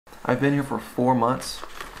I've been here for 4 months.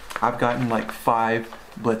 I've gotten like 5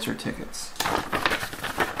 Blitzer tickets.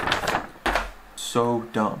 So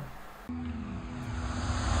dumb.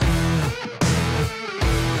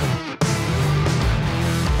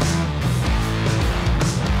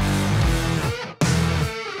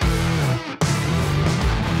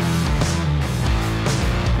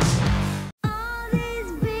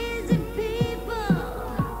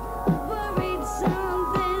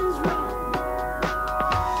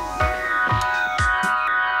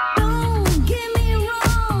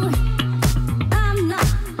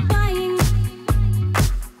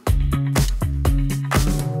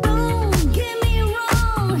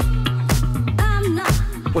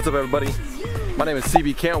 What's up, everybody? My name is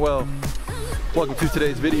CB Cantwell. Welcome to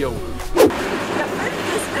today's video.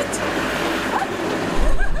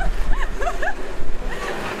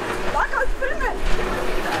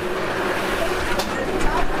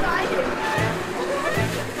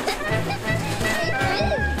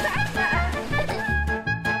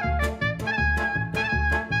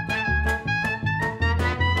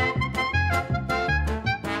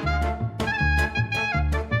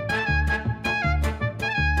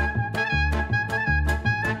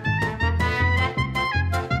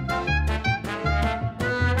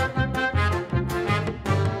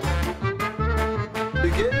 You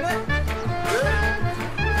getting it? Good?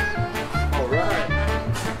 All right.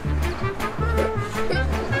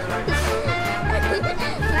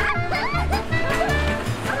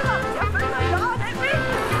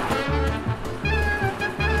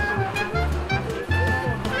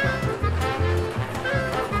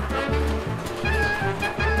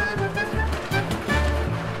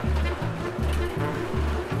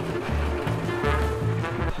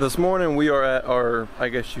 This morning we are at our, I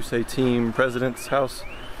guess you say, team president's house.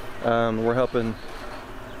 We're helping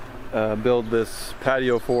build this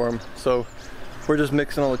patio for them. So we're just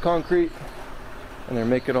mixing all the concrete and they're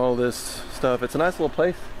making all this stuff. It's a nice little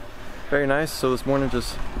place, very nice. So this morning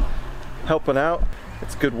just helping out.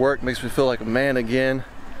 It's good work, makes me feel like a man again.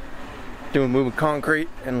 Moving concrete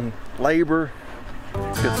and labor.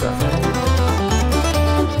 It's good stuff.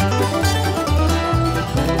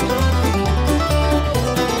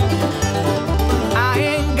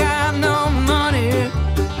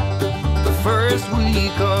 First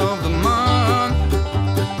week of the month,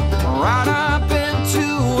 right up into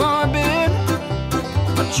orbit,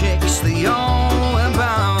 my chicks they all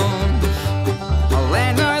abound. My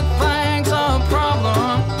landlord thinks a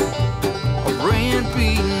problem, a rent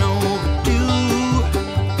being overdue.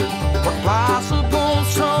 What possible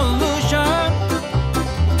solution?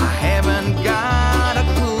 I haven't got a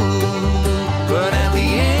clue. But at the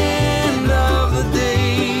end of the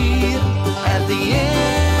day, at the end,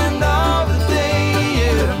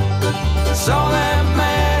 it's all that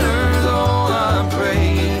matters, all I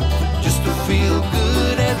pray, just to feel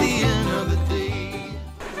good at the end of the day.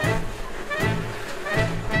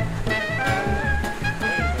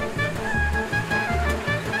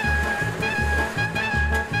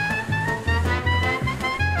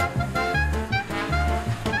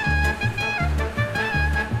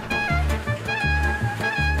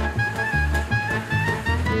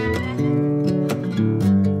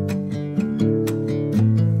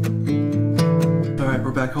 Alright,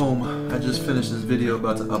 we're back home. I just finished this video,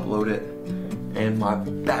 about to upload it, and my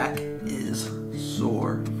back is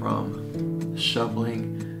sore from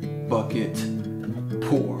shoveling, bucket,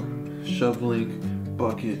 pour. Shoveling,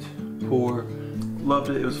 bucket, pour. Loved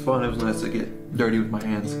it, it was fun, it was nice to get dirty with my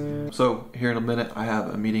hands. So here in a minute I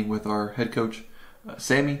have a meeting with our head coach,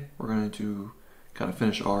 Sammy. We're going to kind of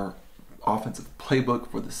finish our offensive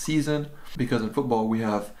playbook for the season, because in football we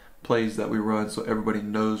have plays that we run so everybody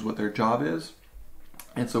knows what their job is.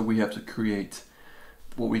 And so we have to create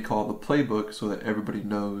what we call the playbook so that everybody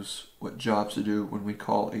knows what jobs to do when we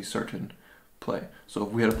call a certain play. So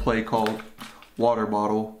if we had a play called water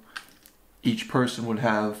bottle, each person would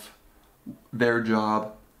have their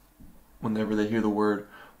job whenever they hear the word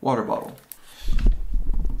water bottle.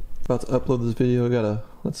 About to upload this video.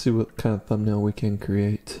 Let's see what kind of thumbnail we can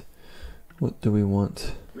create. What do we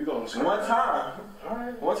want? We going one time.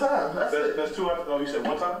 Alright. One time. That's 2 out of 3. Oh, you said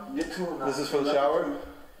one time? Get 2 This is for the shower?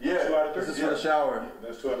 Yeah. 2 out of 3. This is for the shower.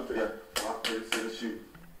 That's 2 out of 3. Let's shoot.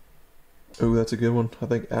 Ooh, that's a good one. I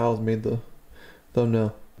think Al's made the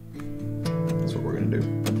thumbnail. That's what we're gonna do.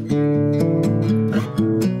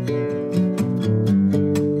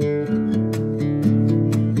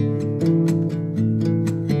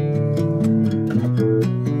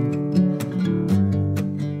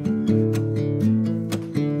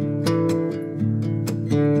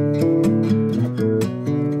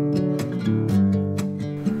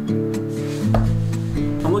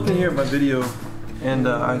 looking here at my video, and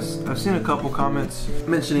I've seen a couple comments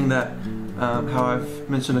mentioning that how I've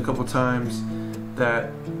mentioned a couple times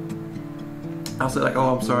that I'll say like,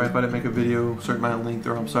 oh, I'm sorry if I didn't make a video a certain amount of length,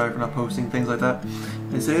 or I'm sorry for not posting, things like that.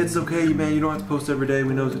 They say it's okay, man, you don't have to post every day,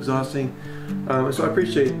 we know it's exhausting. So I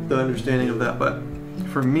appreciate the understanding of that, but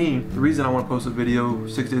for me, the reason I want to post a video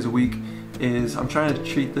 6 days a week is I'm trying to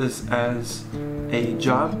treat this as a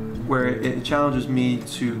job where it challenges me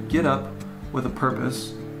to get up with a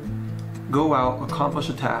purpose, go out, accomplish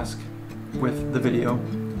a task with the video,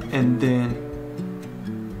 and then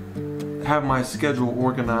have my schedule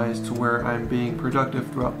organized to where I'm being productive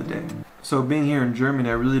throughout the day. So being here in Germany,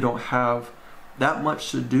 I really don't have that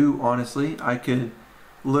much to do, honestly. I could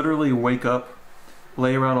literally wake up,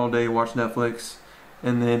 lay around all day, watch Netflix,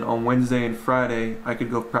 and then on Wednesday and Friday I could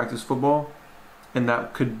go practice football, and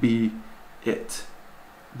that could be it.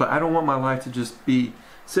 But I don't want my life to just be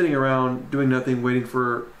sitting around doing nothing, waiting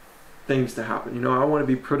for things to happen. You know, I want to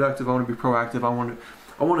be productive, I want to be proactive, I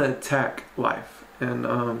want to attack life.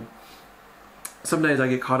 And some days I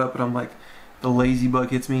get caught up and I'm like, the lazy bug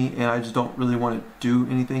hits me and I just don't really want to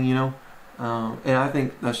do anything, you know. And I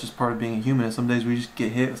think that's just part of being a human. And some days we just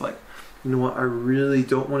get hit, it's like, you know what, I really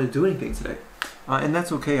don't want to do anything today. And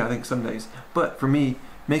that's okay, I think, some days. But for me,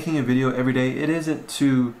 making a video every day, it isn't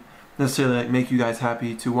to necessarily like make you guys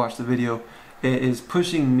happy to watch the video. It is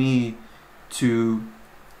pushing me to,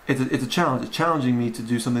 it's a challenge. It's challenging me to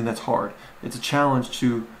do something that's hard. It's a challenge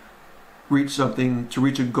to reach something, to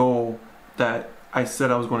reach a goal that I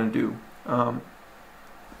said I was going to do.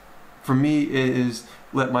 For me, it is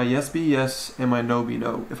let my yes be yes and my no be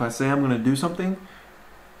no. If I say I'm going to do something,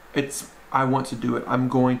 I want to do it. I'm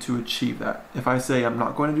going to achieve that. If I say I'm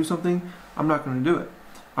not going to do something, I'm not going to do it.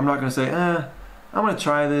 I'm not going to say, I'm going to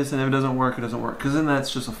try this, and if it doesn't work, it doesn't work. Because then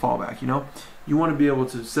that's just a fallback, you know? You want to be able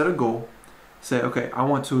to set a goal, say, okay, I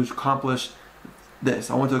want to accomplish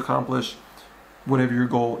this. I want to accomplish whatever your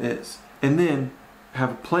goal is. And then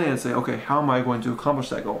have a plan and say, okay, how am I going to accomplish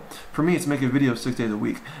that goal? For me, it's make a video 6 days a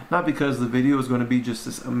week. Not because the video is going to be just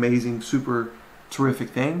this amazing, super terrific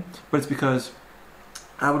thing, but it's because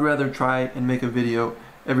I would rather try and make a video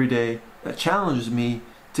every day that challenges me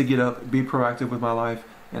to get up, be proactive with my life,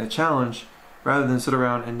 and a challenge, rather than sit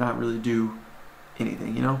around and not really do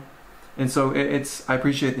anything, you know? And so I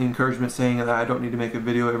appreciate the encouragement saying that I don't need to make a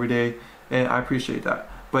video every day, and I appreciate that.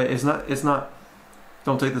 But it's not,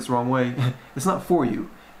 don't take this the wrong way, it's not for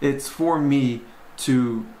you. It's for me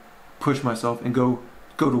to push myself and go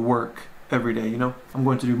to work every day, you know? I'm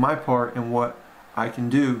going to do my part and what I can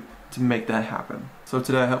do to make that happen. So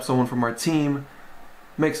today I helped someone from our team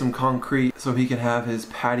make some concrete so he can have his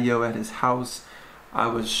patio at his house. I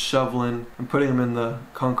was shoveling and putting him in the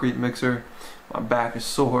concrete mixer. My back is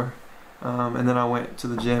sore. And then I went to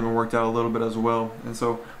the gym and worked out a little bit as well. And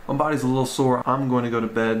so my body's a little sore. I'm going to go to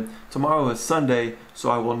bed. Tomorrow is Sunday, so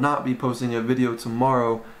I will not be posting a video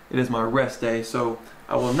tomorrow. It is my rest day, so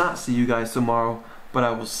I will not see you guys tomorrow, but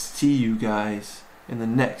I will see you guys in the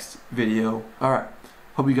next video. Alright,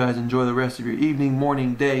 hope you guys enjoy the rest of your evening,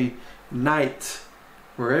 morning, day, night,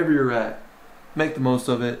 wherever you're at. Make the most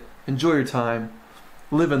of it. Enjoy your time.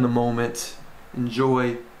 Live in the moment.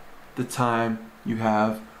 Enjoy the time you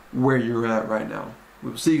have where you're at right now. We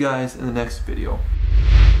will see you guys in the next video.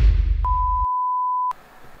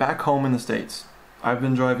 Back home in the States, I've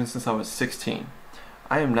been driving since I was 16.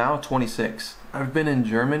 I am now 26. I've been in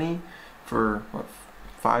Germany for what,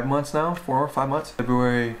 5 months now? 4 or 5 months?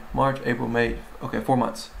 February, March, April, May. Okay, 4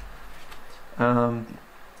 months. In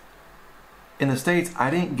the States, I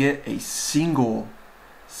didn't get a single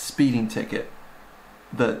speeding ticket.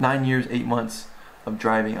 The 9 years, 8 months of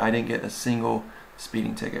driving, I didn't get a single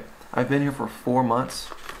speeding ticket. I've been here for 4 months.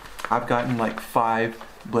 I've gotten like 5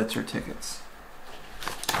 blitzer tickets.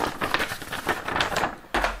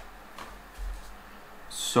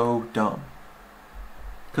 So dumb.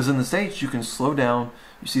 Because in the States, you can slow down,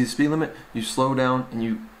 you see the speed limit, you slow down and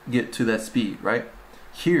you get to that speed, right?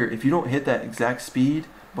 Here, if you don't hit that exact speed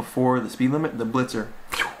before the speed limit, the blitzer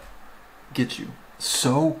gets you.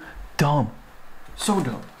 So dumb. So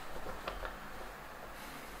dumb.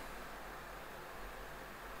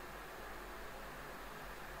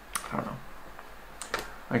 I don't know.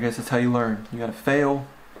 I guess that's how you learn. You gotta fail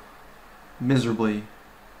miserably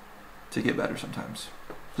to get better sometimes.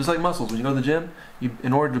 Just like muscles. When you go to the gym,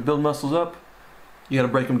 in order to build muscles up, you gotta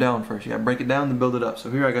break them down first. You gotta break it down, then build it up.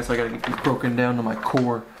 So here I guess I gotta get these broken down to my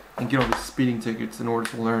core and get all these speeding tickets in order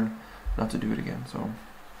to learn not to do it again. So,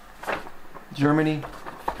 Germany.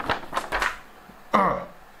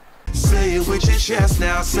 Say it with your chest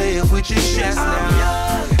now, say it with your chest now.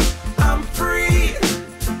 I'm young, I'm free,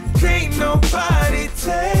 can't nobody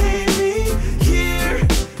take.